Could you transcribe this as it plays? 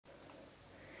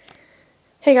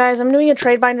Hey guys, I'm doing a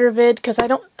trade binder vid because I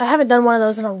haven't done one of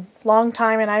those in a long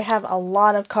time, and I have a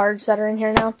lot of cards that are in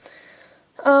here now.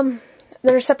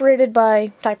 They're separated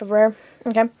by type of rare,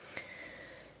 okay?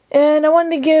 And I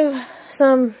wanted to give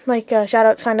some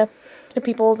shout-outs kind of to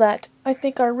people that I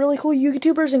think are really cool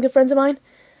YouTubers and good friends of mine,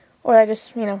 or I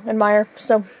just, admire.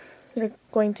 So their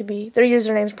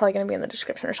usernames are probably going to be in the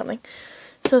description or something.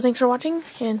 So thanks for watching,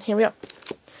 and here we go.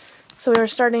 So we are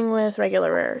starting with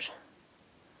regular rares.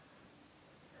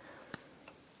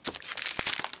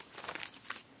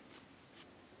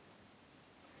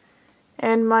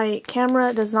 And my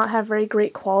camera does not have very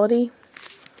great quality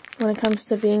when it comes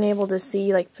to being able to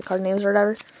see the card names or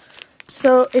whatever.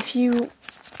 So if you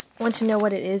want to know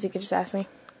what it is, you could just ask me,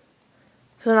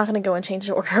 because I'm not going to go and change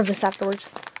the order of this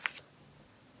afterwards.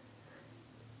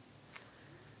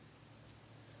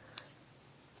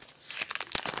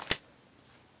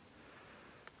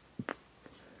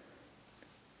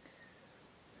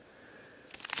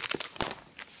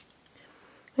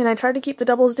 And I tried to keep the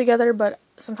doubles together, but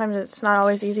sometimes it's not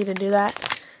always easy to do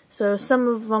that. So some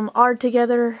of them are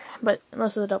together, but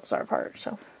most of the doubles are apart,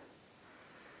 so.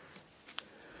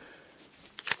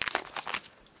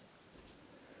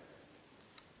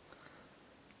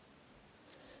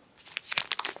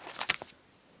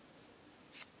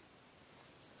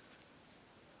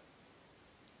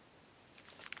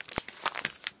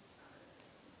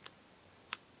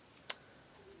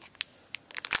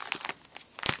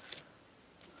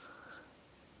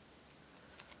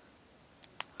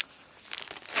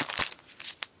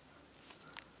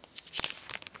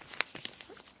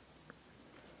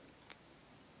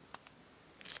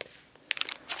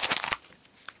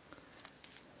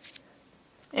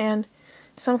 And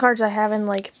some cards I have in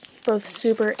both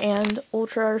super and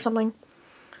ultra or something,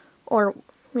 or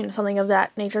something of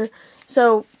that nature.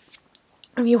 So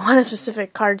if you want a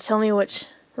specific card, tell me which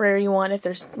rare you want. If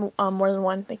there's more than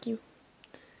one, thank you.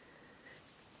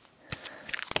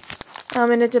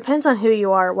 And it depends on who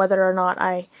you are, whether or not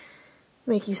I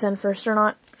make you send first or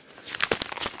not.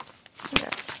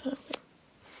 Yeah,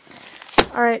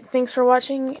 alright, thanks for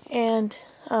watching, and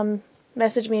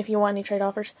message me if you want any trade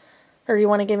offers, or you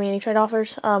want to give me any trade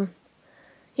offers. You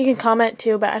can comment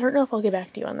too, but I don't know if I'll get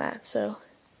back to you on that, so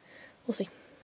we'll see.